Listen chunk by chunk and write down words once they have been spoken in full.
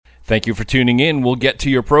Thank you for tuning in. We'll get to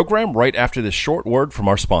your program right after this short word from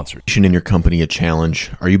our sponsors. In your company a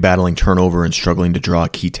challenge? Are you battling turnover and struggling to draw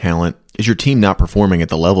key talent? Is your team not performing at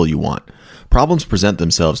the level you want? Problems present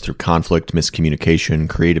themselves through conflict, miscommunication,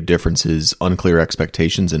 creative differences, unclear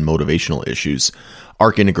expectations, and motivational issues.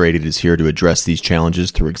 ARC Integrated is here to address these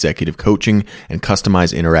challenges through executive coaching and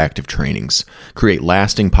customized interactive trainings. Create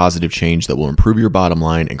lasting positive change that will improve your bottom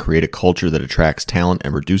line and create a culture that attracts talent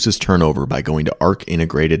and reduces turnover by going to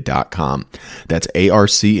arcintegrated.com. That's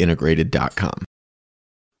arcintegrated.com.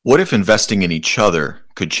 What if investing in each other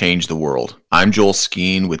could change the world? I'm Joel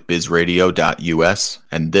Skeen with bizradio.us,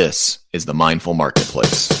 and this is the Mindful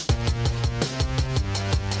Marketplace.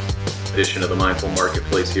 Edition of the Mindful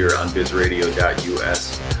Marketplace here on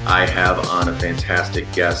bizradio.us. I have on a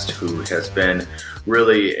fantastic guest who has been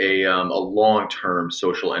really a long-term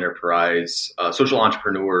social enterprise, social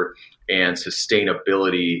entrepreneur, and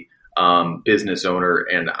sustainability business owner,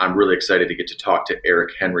 and I'm really excited to get to talk to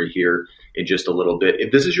Eric Henry here in just a little bit.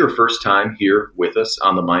 If this is your first time here with us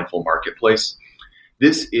on the Mindful Marketplace,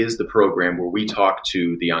 this is the program where we talk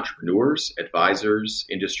to the entrepreneurs, advisors,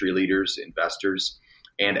 industry leaders, investors,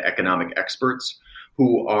 and economic experts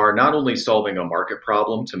who are not only solving a market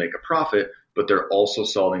problem to make a profit, but they're also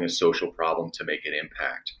solving a social problem to make an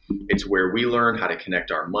impact. It's where we learn how to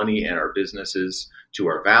connect our money and our businesses to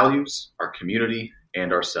our values, our community,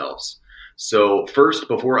 and ourselves. So first,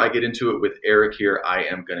 before I get into it with Eric here, I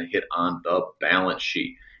am going to hit on the balance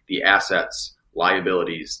sheet, the assets,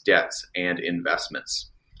 liabilities, debts, and investments.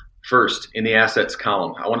 First, in the assets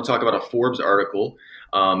column, I want to talk about a Forbes article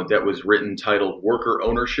that was written titled Worker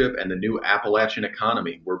Ownership and the New Appalachian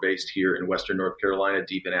Economy. We're based here in Western North Carolina,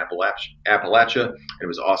 deep in Appalachia, and it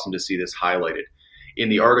was awesome to see this highlighted. In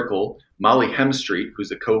the article, Molly Hemstreet, who's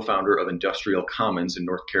the co-founder of Industrial Commons in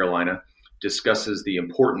North Carolina, discusses the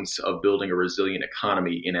importance of building a resilient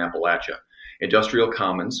economy in Appalachia. Industrial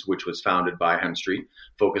Commons, which was founded by Hemstreet,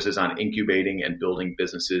 focuses on incubating and building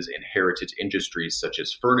businesses in heritage industries such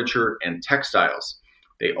as furniture and textiles.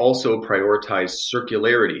 They also prioritize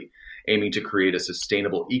circularity, aiming to create a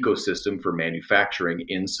sustainable ecosystem for manufacturing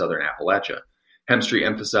in Southern Appalachia. Hemstreet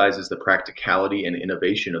emphasizes the practicality and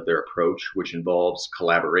innovation of their approach, which involves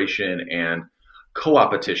collaboration and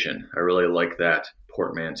co-opetition. I really like that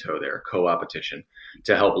portmanteau there, co-opetition,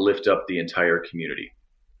 to help lift up the entire community.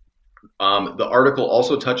 The article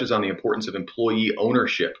also touches on the importance of employee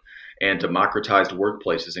ownership and democratized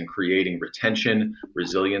workplaces in creating retention,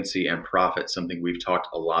 resiliency, and profit, something we've talked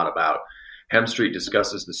a lot about. Hemstreet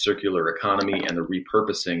discusses the circular economy and the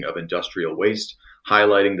repurposing of industrial waste,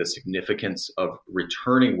 highlighting the significance of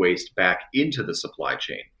returning waste back into the supply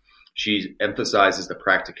chain. She emphasizes the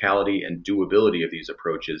practicality and doability of these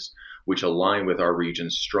approaches, which align with our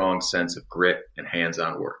region's strong sense of grit and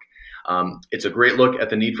hands-on work. It's a great look at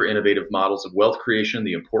the need for innovative models of wealth creation,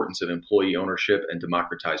 the importance of employee ownership and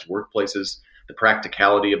democratized workplaces, the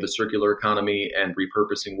practicality of the circular economy and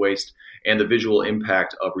repurposing waste, and the visual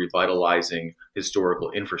impact of revitalizing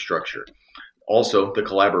historical infrastructure. Also, the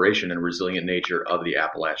collaboration and resilient nature of the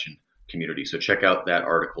Appalachian community. So check out that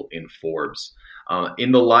article in Forbes.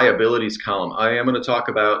 In the liabilities column, I am going to talk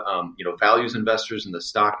about values investors in the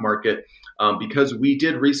stock market because we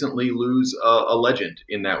did recently lose a legend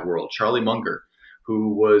in that world, Charlie Munger, who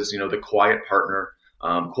was the quieter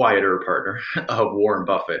partner of Warren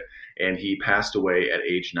Buffett, and he passed away at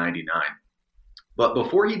age 99. But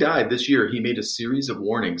before he died this year, he made a series of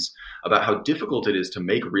warnings about how difficult it is to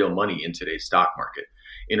make real money in today's stock market.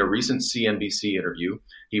 In a recent CNBC interview,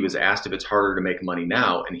 he was asked if it's harder to make money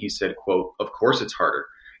now, and he said, quote, "Of course it's harder.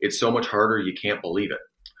 It's so much harder you can't believe it."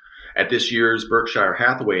 At this year's Berkshire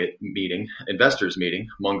Hathaway investors meeting,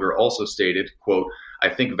 Munger also stated, quote, "I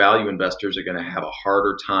think value investors are going to have a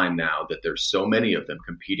harder time now that there's so many of them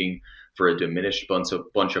competing for a diminished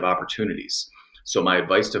bunch of opportunities. So my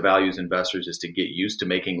advice to values investors is to get used to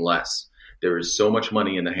making less. There is so much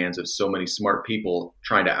money in the hands of so many smart people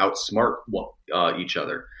trying to outsmart each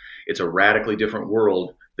other. It's a radically different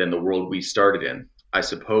world than the world we started in. I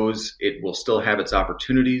suppose it will still have its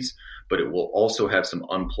opportunities, but it will also have some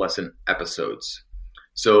unpleasant episodes."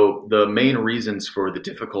 So the main reasons for the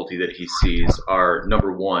difficulty that he sees are,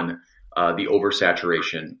 number one, the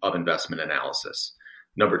oversaturation of investment analysis.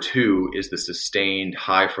 Number two is the sustained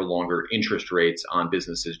high for longer interest rates on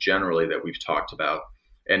businesses generally that we've talked about.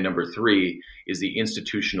 And number three is the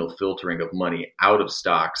institutional filtering of money out of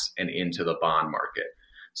stocks and into the bond market.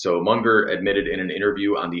 So Munger admitted in an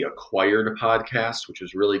interview on the Acquired podcast, which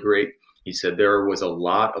was really great, he said there was a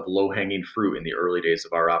lot of low-hanging fruit in the early days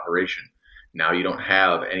of our operation. Now you don't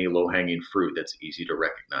have any low-hanging fruit that's easy to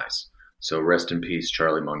recognize. So rest in peace,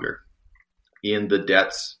 Charlie Munger. in the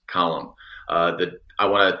debts column. I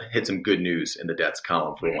want to hit some good news in the debts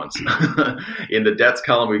column for once. In the debts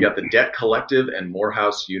column, we got the Debt Collective and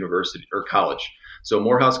Morehouse University or College. So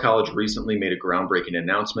Morehouse College recently made a groundbreaking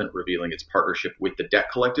announcement revealing its partnership with the Debt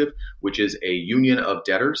Collective, which is a union of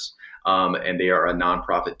debtors, and they are a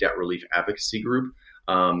nonprofit debt relief advocacy group.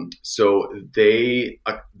 So they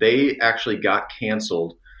actually got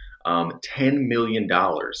canceled $10 million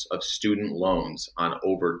of student loans on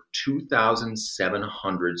over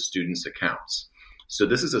 2,700 students' accounts. So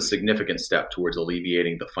this is a significant step towards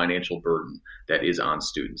alleviating the financial burden that is on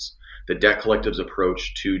students. The Debt Collective's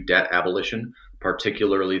approach to debt abolition,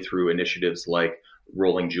 particularly through initiatives like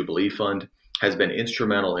Rolling Jubilee Fund, has been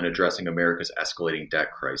instrumental in addressing America's escalating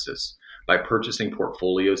debt crisis. By purchasing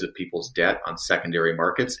portfolios of people's debt on secondary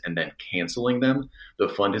markets and then canceling them, the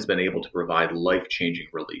fund has been able to provide life-changing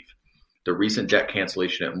relief. The recent debt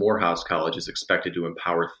cancellation at Morehouse College is expected to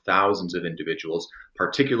empower thousands of individuals,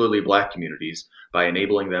 particularly Black communities, by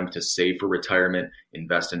enabling them to save for retirement,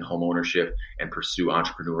 invest in home ownership, and pursue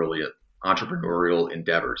entrepreneurial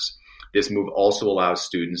endeavors. This move also allows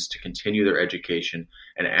students to continue their education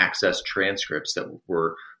and access transcripts that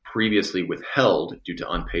were previously withheld due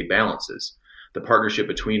to unpaid balances. The partnership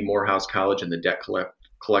between Morehouse College and the Debt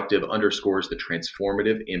Collective underscores the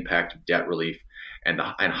transformative impact of debt relief and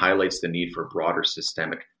highlights the need for broader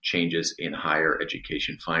systemic changes in higher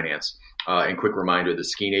education finance. And quick reminder, the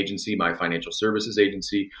Skeen Agency, my financial services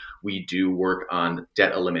agency, we do work on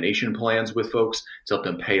debt elimination plans with folks to help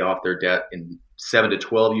them pay off their debt in 7 to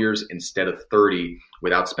 12 years instead of 30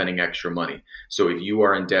 without spending extra money. So if you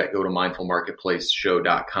are in debt, go to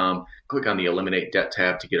mindfulmarketplaceshow.com, click on the Eliminate Debt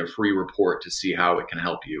tab to get a free report to see how it can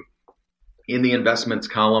help you. In the investments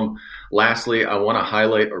column, lastly, I want to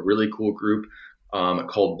highlight a really cool group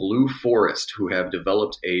called Blue Forest, who have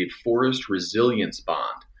developed a forest resilience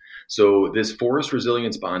bond. So this forest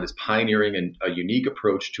resilience bond is pioneering a unique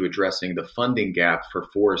approach to addressing the funding gap for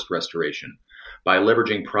forest restoration. By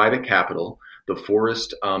leveraging private capital, the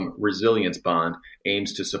Forest Resilience Bond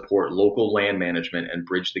aims to support local land management and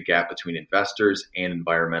bridge the gap between investors and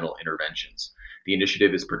environmental interventions. The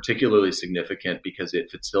initiative is particularly significant because it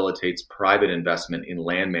facilitates private investment in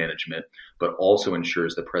land management, but also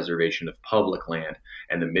ensures the preservation of public land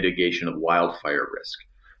and the mitigation of wildfire risk.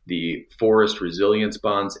 The Forest Resilience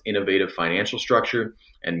Bond's innovative financial structure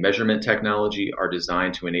and measurement technology are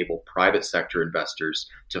designed to enable private sector investors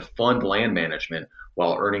to fund land management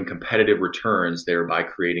while earning competitive returns, thereby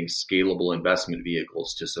creating scalable investment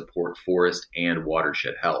vehicles to support forest and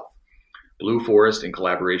watershed health. Blue Forest, in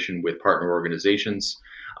collaboration with partner organizations,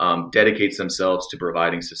 dedicates themselves to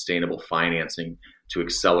providing sustainable financing to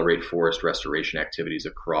accelerate forest restoration activities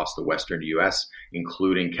across the western U.S.,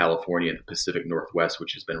 including California and the Pacific Northwest,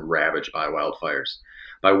 which has been ravaged by wildfires.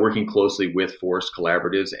 By working closely with forest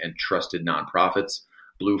collaboratives and trusted nonprofits,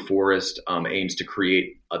 Blue Forest aims to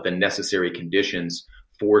create the necessary conditions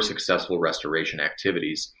for successful restoration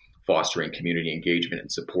activities, fostering community engagement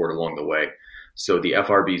and support along the way. So the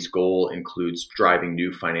FRB's goal includes driving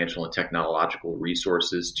new financial and technological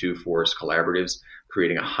resources to forest collaboratives,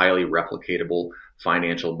 creating a highly replicatable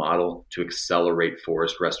financial model to accelerate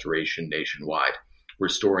forest restoration nationwide,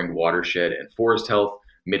 restoring watershed and forest health,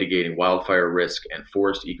 mitigating wildfire risk and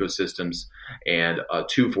forest ecosystems and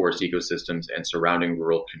surrounding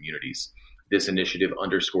rural communities. This initiative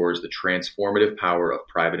underscores the transformative power of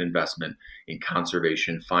private investment in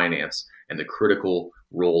conservation finance and the critical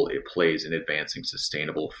role it plays in advancing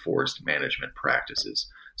sustainable forest management practices.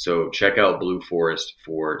 So check out Blue Forest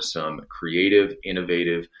for some creative,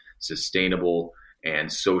 innovative, sustainable,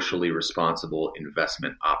 and socially responsible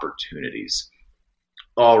investment opportunities.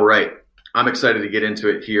 All right. I'm excited to get into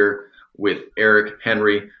it here with Eric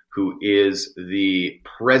Henry, who is the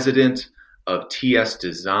president of TS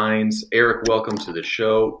Designs. Eric, welcome to the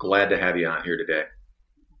show. Glad to have you on here today.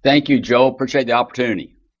 Thank you, Joe. Appreciate the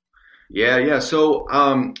opportunity. Yeah. So,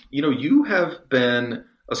 you have been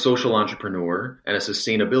a social entrepreneur and a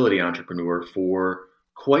sustainability entrepreneur for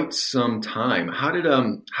quite some time. How did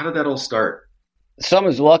that all start? Some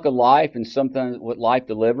is luck of life and sometimes what life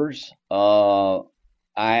delivers. I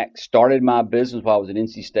started my business while I was at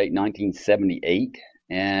NC State in 1978.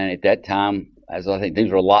 And at that time, as I think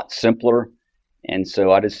things were a lot simpler. And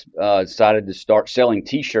so I just decided to start selling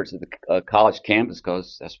T-shirts at the college campus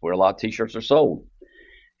because that's where a lot of T-shirts are sold.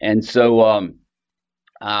 And so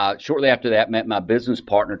shortly after that, met my business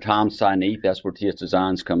partner, Tom Sineath. That's where TS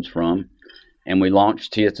Designs comes from. And we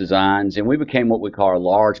launched TS Designs, and we became what we call a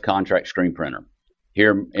large contract screen printer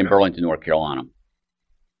here in Burlington, North Carolina.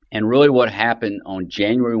 And really what happened on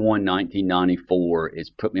January 1, 1994 is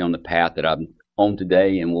put me on the path that I'm on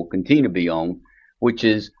today and will continue to be on, which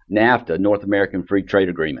is NAFTA, North American Free Trade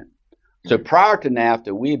Agreement. So prior to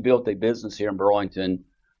NAFTA, we had built a business here in Burlington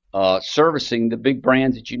servicing the big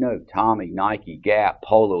brands that you know, Tommy, Nike, Gap,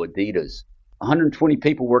 Polo, Adidas. 120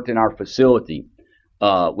 people worked in our facility.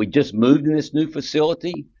 We just moved in this new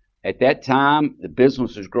facility. At that time, the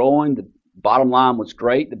business was growing. The bottom line was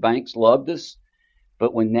great. The banks loved us.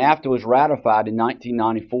 But when NAFTA was ratified in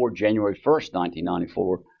 1994, January 1st,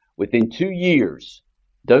 1994, within 2 years,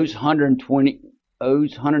 those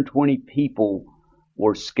 120 people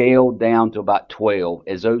were scaled down to about 12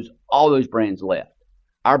 as all those brands left.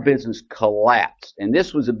 Our business collapsed. And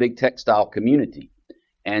this was a big textile community.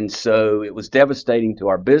 And so it was devastating to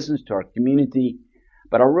our business, to our community.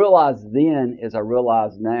 But I realized then, as I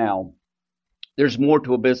realize now, there's more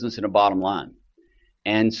to a business than a bottom line.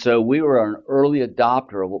 And so we were an early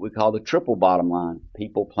adopter of what we call the triple bottom line,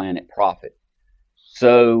 people, planet, profit.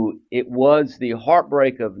 So it was the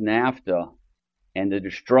heartbreak of NAFTA and the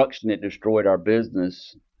destruction that destroyed our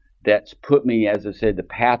business that's put me, as I said, the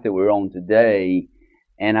path that we're on today.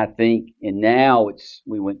 And I think, and now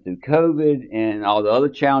we went through COVID and all the other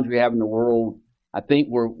challenges we have in the world. I think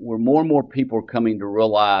we're more and more people are coming to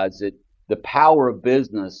realize that the power of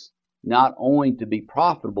business, not only to be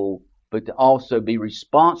profitable, but to also be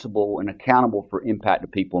responsible and accountable for impact to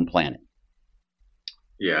people and planet.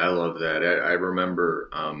 Yeah, I love that. I remember,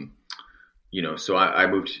 so I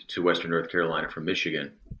moved to Western North Carolina from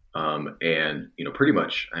Michigan. And, pretty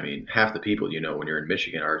much, half the people, when you're in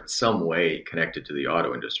Michigan are in some way connected to the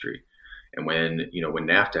auto industry. And when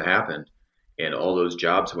NAFTA happened and all those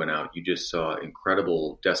jobs went out, you just saw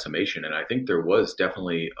incredible decimation. And I think there was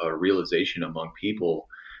definitely a realization among people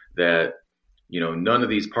that, none of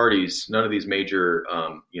these parties, none of these major,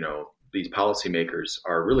 these policymakers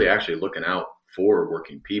are really actually looking out for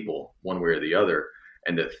working people one way or the other.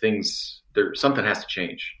 And that something has to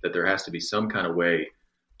change, that there has to be some kind of way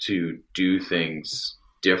to do things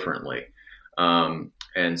differently.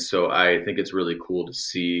 And so I think it's really cool to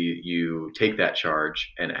see you take that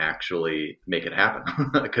charge and actually make it happen,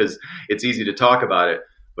 because it's easy to talk about it,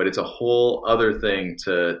 but it's a whole other thing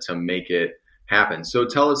to make it happen. So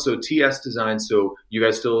tell us, so TS Design, so you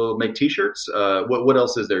guys still make t-shirts? What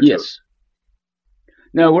else is there? Yes.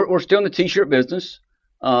 No, we're still in the t-shirt business.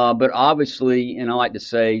 But obviously, and I like to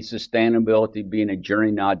say sustainability being a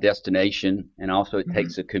journey, not a destination. And also it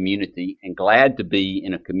takes a community, and glad to be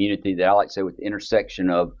in a community that I like to say with the intersection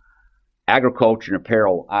of agriculture and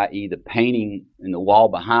apparel, i.e. the painting in the wall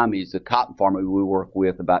behind me is the cotton farmer we work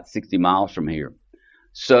with about 60 miles from here.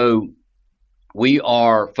 So we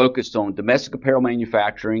are focused on domestic apparel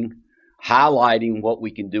manufacturing, highlighting what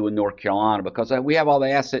we can do in North Carolina because we have all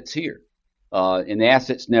the assets here. And the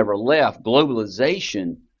assets never left.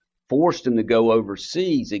 Globalization forced them to go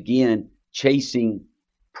overseas, again, chasing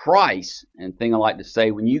price. And thing I like to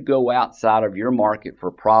say, when you go outside of your market for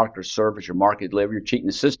a product or service, your market delivery, you're cheating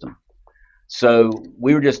the system. So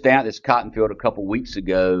we were just down at this cotton field a couple weeks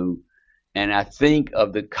ago, and I think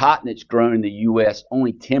of the cotton that's grown in the U.S.,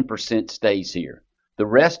 only 10% stays here. The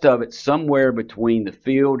rest of it, somewhere between the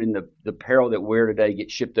field and the apparel that we wear today,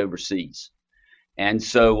 gets shipped overseas. And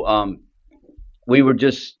so we were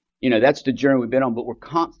just, that's the journey we've been on, but we're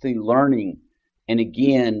constantly learning. And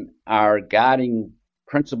again, our guiding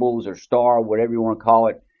principles or star, whatever you want to call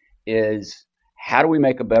it, is how do we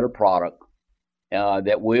make a better product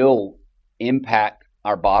that will impact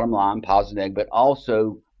our bottom line, positive, negative, but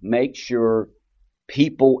also make sure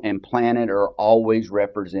people and planet are always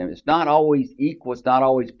represented. It's not always equal, it's not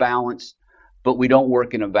always balanced, but we don't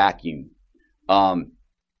work in a vacuum.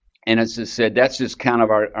 And as I said, that's just kind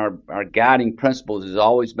of our guiding principles, is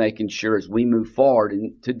always making sure as we move forward.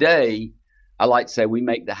 And today, I like to say we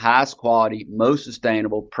make the highest quality, most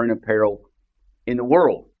sustainable print apparel in the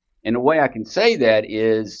world. And the way I can say that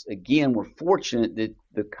is, again, we're fortunate that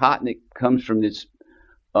the cotton that comes from this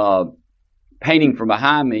painting from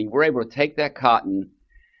behind me, we're able to take that cotton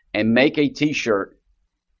and make a T-shirt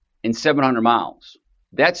in 700 miles.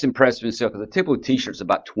 That's impressive in itself, because a typical T-shirt is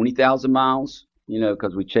about 20,000 miles.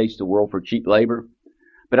 Because we chase the world for cheap labor.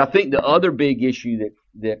 But I think the other big issue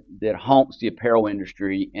that haunts the apparel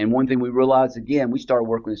industry, and one thing we realized, again, we started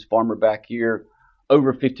working with this farmer back here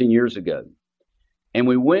over 15 years ago. And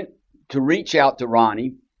we went to reach out to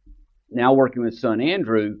Ronnie, now working with his son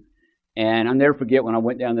Andrew. And I'll never forget when I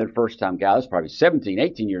went down there the first time, guys, probably 17,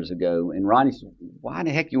 18 years ago. And Ronnie said, why the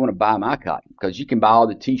heck do you want to buy my cotton? Because you can buy all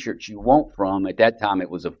the T-shirts you want from. At that time, it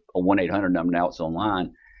was a 1-800 number. Now it's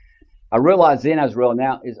online. I realized then, as real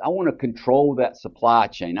now, is I want to control that supply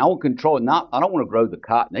chain. I want to control it. I don't want to grow the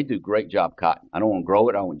cotton. They do a great job cotton. I don't want to grow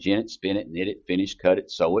it. I want to gin it, spin it, knit it, finish, cut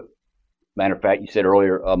it, sew it. Matter of fact, you said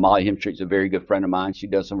earlier, Molly Hemstreet's a very good friend of mine. She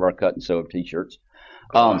does some of our cut and sew of T-shirts.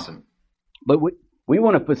 Awesome. But we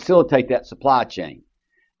want to facilitate that supply chain.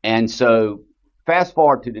 And so fast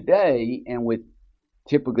forward to today, and with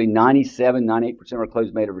typically 97, 98% of our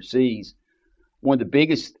clothes made overseas, one of the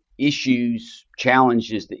biggest issues,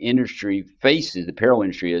 challenges the industry faces, the apparel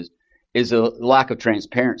industry is a lack of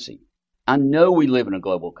transparency. I know we live in a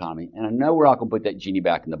global economy, and I know we're not going to put that genie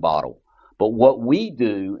back in the bottle. But what we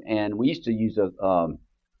do, and we used to use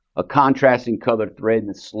a contrasting colored thread in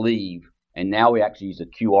the sleeve, and now we actually use a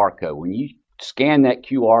QR code. When you scan that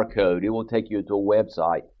QR code, it will take you to a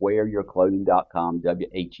website, wearyourclothing.com,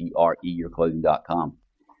 WHERE yourclothing.com.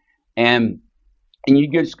 And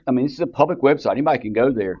you just, this is a public website. Anybody can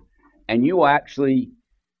go there, and you will actually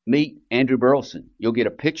meet Andrew Burleson. You'll get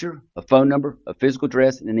a picture, a phone number, a physical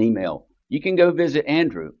address, and an email. You can go visit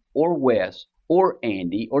Andrew or Wes or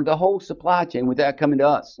Andy or the whole supply chain without coming to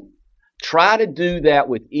us. Try to do that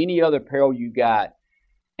with any other apparel you got,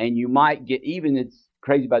 and you might get, even it's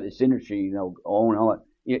crazy about this industry, on and on.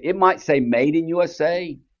 It might say made in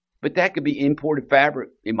USA, but that could be imported fabric.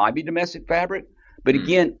 It might be domestic fabric. But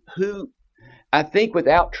again, I think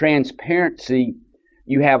without transparency,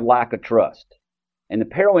 you have lack of trust. And the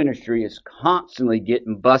apparel industry is constantly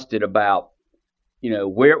getting busted about,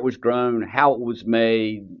 where it was grown, how it was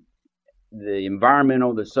made, the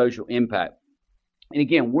environmental, the social impact. And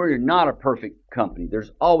again, we're not a perfect company.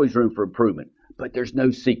 There's always room for improvement, but there's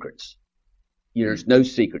no secrets. There's no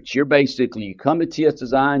secrets. You're basically, you come to TS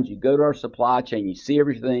Designs, you go to our supply chain, you see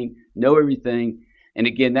everything, know everything. And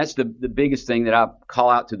again, that's the biggest thing that I call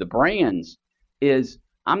out to the brands is,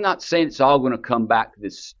 I'm not saying it's all going to come back to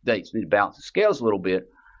the States. We need to balance the scales a little bit.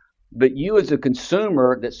 But you as a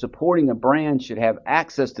consumer that's supporting a brand should have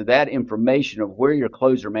access to that information of where your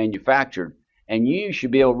clothes are manufactured. And you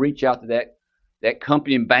should be able to reach out to that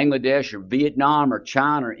company in Bangladesh or Vietnam or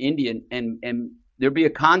China or India, and there'll be a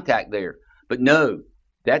contact there. But no,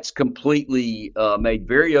 that's completely made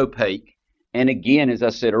very opaque. And again, as I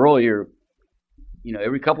said earlier,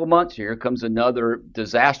 every couple of months here comes another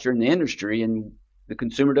disaster in the industry, and the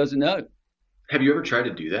consumer doesn't know. Have you ever tried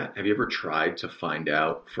to do that? Have you ever tried to find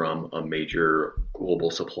out from a major global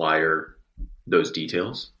supplier those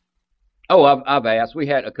details? Oh, I've asked. We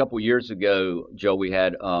had a couple of years ago, Joe, we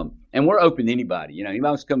had, and we're open to anybody. Anybody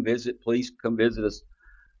wants to come visit, please come visit us.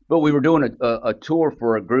 But we were doing a tour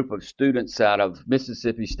for a group of students out of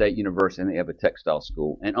Mississippi State University, and they have a textile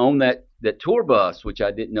school. And on that tour bus, which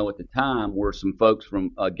I didn't know at the time, were some folks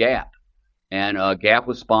from Gap. And Gap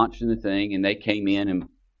was sponsoring the thing, and they came in, and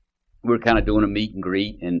we were kind of doing a meet and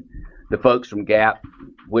greet. And the folks from Gap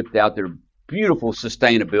whipped out their beautiful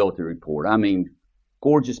sustainability report.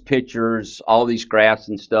 Gorgeous pictures, all these graphs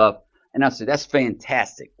and stuff. And I said, that's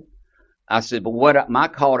fantastic. I said, but my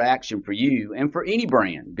call to action for you and for any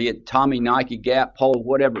brand, be it Tommy, Nike, Gap, Polo,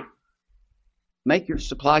 whatever, make your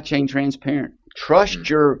supply chain transparent. Trust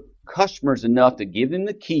your customers enough to give them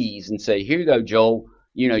the keys and say, here you go, Joel.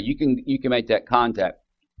 You can make that contact.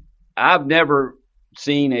 I've never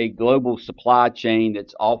seen a global supply chain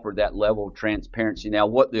that's offered that level of transparency. Now,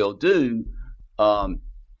 what they'll do,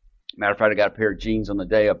 matter of fact, I got a pair of jeans on the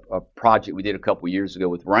day of a project we did a couple of years ago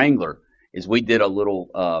with Wrangler, is we did a little,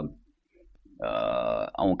 I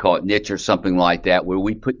won't call it niche or something like that, where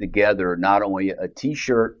we put together not only a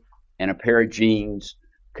T-shirt and a pair of jeans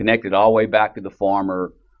connected all the way back to the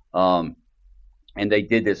farmer, and they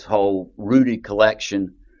did this whole rooted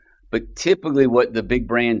collection. But typically what the big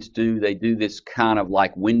brands do, they do this kind of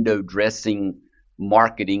like window dressing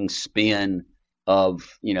marketing spin of,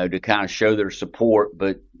 to kind of show their support.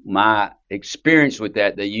 But my experience with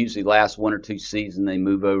that, they usually last 1 or 2 seasons. They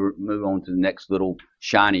move on to the next little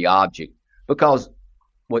shiny object. Because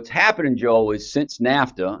what's happening, Joel, is since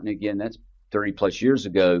NAFTA, and again, that's 30 plus years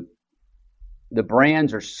ago, the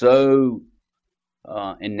brands are so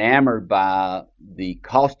enamored by the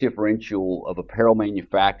cost differential of apparel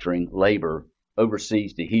manufacturing labor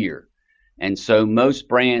overseas to here. And so most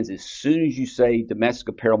brands, as soon as you say domestic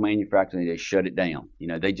apparel manufacturing, they shut it down.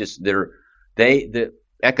 The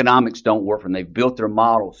economics don't work for them. They've built their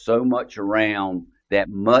model so much around that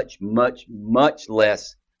much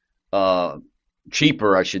less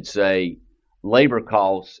cheaper, I should say, labor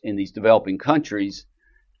costs in these developing countries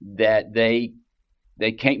that they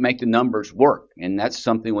can't make the numbers work. And that's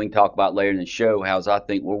something we can talk about later in the show, how I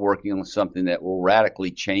think we're working on something that will radically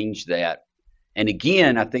change that. And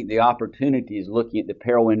again, I think the opportunity is looking at the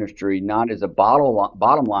apparel industry not as a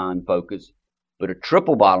bottom line focus, but a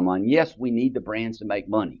triple bottom line. Yes, we need the brands to make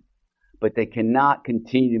money, but they cannot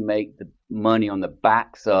continue to make the money on the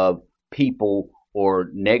backs of people or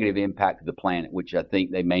negative impact to the planet, which I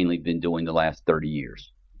think they mainly been doing the last 30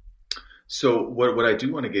 years. So what I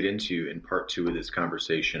do want to get into in part two of this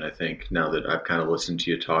conversation, I think, now that I've kind of listened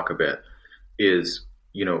to you talk a bit, is,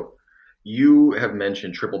 you have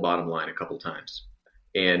mentioned triple bottom line a couple times.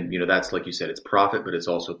 And, that's, like you said, it's profit, but it's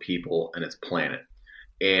also people and it's planet.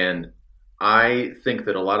 And I think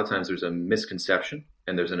that a lot of times there's a misconception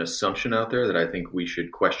and there's an assumption out there that I think we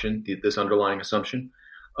should question, this underlying assumption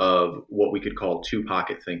of what we could call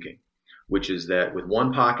two-pocket thinking, which is that with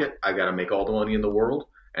one pocket, I got to make all the money in the world.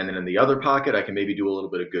 And then in the other pocket, I can maybe do a little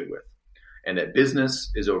bit of good with. And that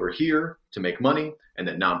business is over here to make money, and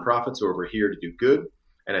that nonprofits are over here to do good.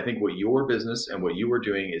 And I think what your business and what you are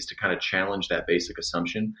doing is to kind of challenge that basic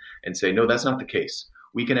assumption and say, no, that's not the case.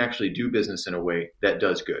 We can actually do business in a way that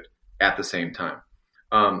does good at the same time.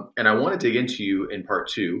 And I want to dig into you in part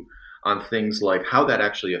two on things like how that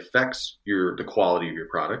actually affects the quality of your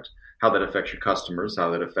product, how that affects your customers, how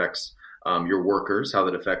that affects your workers, how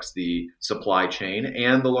that affects the supply chain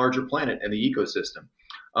and the larger planet and the ecosystem.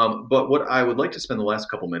 But what I would like to spend the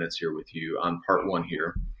last couple minutes here with you on part one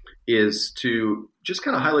here is to just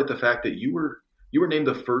kind of highlight the fact that you were named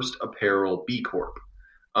the first apparel B Corp.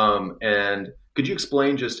 And could you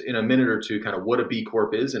explain just in a minute or two kind of what a B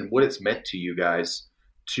Corp is and what it's meant to you guys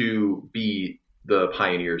to be the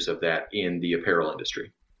pioneers of that in the apparel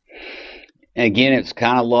industry? And again, it's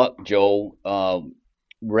kind of luck, Joel.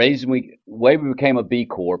 Way we became a B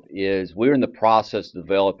Corp is we were in the process of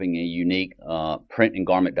developing a unique print and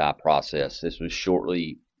garment dye process. This was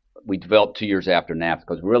we developed 2 years after NAFTA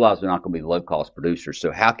because we realized we're not going to be low-cost producers.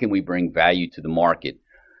 So how can we bring value to the market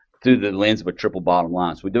through the lens of a triple bottom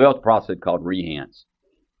line? So we developed a process called Rehance.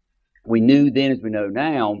 We knew then, as we know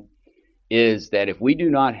now, is that if we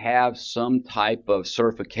do not have some type of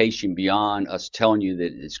certification beyond us telling you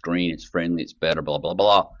that it's green, it's friendly, it's better, blah, blah,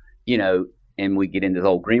 blah, and we get into the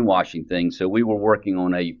whole greenwashing thing. So we were working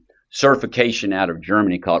on a certification out of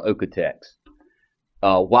Germany called Oeko-Tex.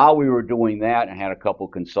 While we were doing that, I had a couple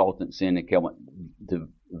of consultants in to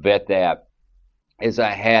vet that, as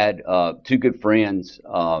I had two good friends,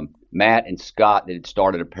 Matt and Scott, that had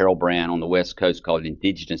started an apparel brand on the West Coast called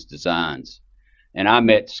Indigenous Designs. And I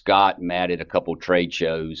met Scott and Matt at a couple of trade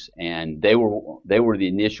shows, and they were the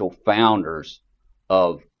initial founders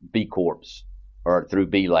of B Corps, or through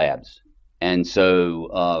B Labs. And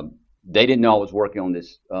so they didn't know I was working on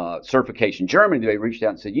this certification in Germany. They reached out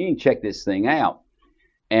and said, you need to check this thing out.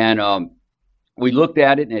 And we looked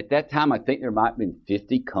at it, and at that time, I think there might have been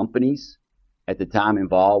 50 companies at the time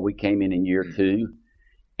involved. We came in year two,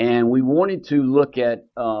 and we wanted to look at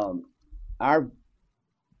our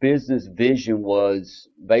business vision was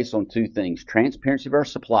based on two things: transparency of our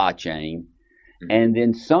supply chain, and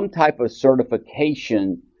then some type of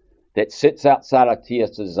certification that sits outside of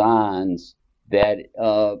TS Designs that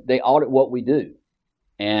they audit what we do.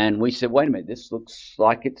 And we said, wait a minute, this looks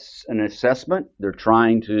like it's an assessment. They're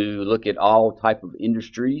trying to look at all type of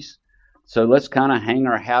industries. So let's kind of hang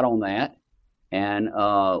our hat on that. And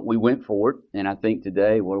we went for it. And I think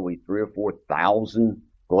today, 3,000 or 4,000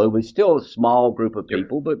 globally, still a small group of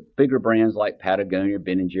people, but bigger brands like Patagonia,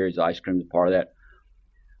 Ben & Jerry's ice cream is part of that.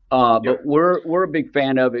 But we're a big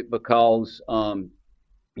fan of it because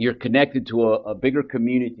you're connected to a bigger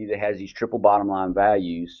community that has these triple bottom line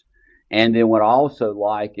values. And then what I also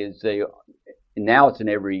like is now it's an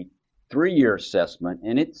every 3-year assessment,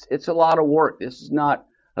 and it's a lot of work. This is not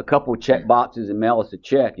a couple of check boxes and mail us a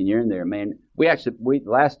check and you're in there, man. We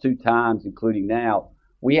last 2 times, including now,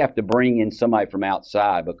 we have to bring in somebody from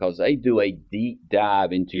outside because they do a deep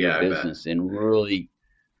dive into your business and really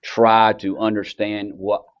try to understand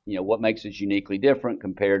what makes us uniquely different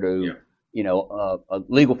compared to a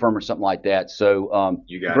legal firm or something like that. So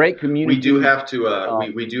great community. We do have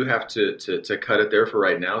to we do have to cut it there for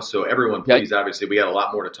right now. So everyone, please, obviously, we got a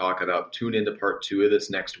lot more to talk about. Tune into part 2 of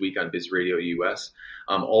this next week on Biz Radio US.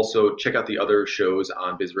 Also, check out the other shows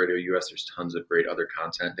on Biz Radio US. There's tons of great other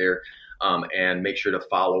content there. And make sure to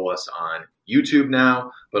follow us on YouTube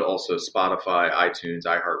now, but also Spotify, iTunes,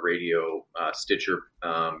 iHeartRadio, Stitcher,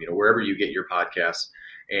 wherever you get your podcasts.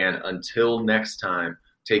 And until next time,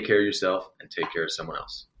 take care of yourself and take care of someone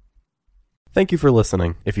else. Thank you for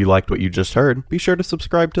listening. If you liked what you just heard, be sure to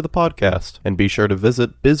subscribe to the podcast and be sure to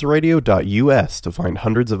visit bizradio.us to find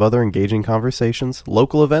hundreds of other engaging conversations,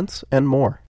 local events, and more.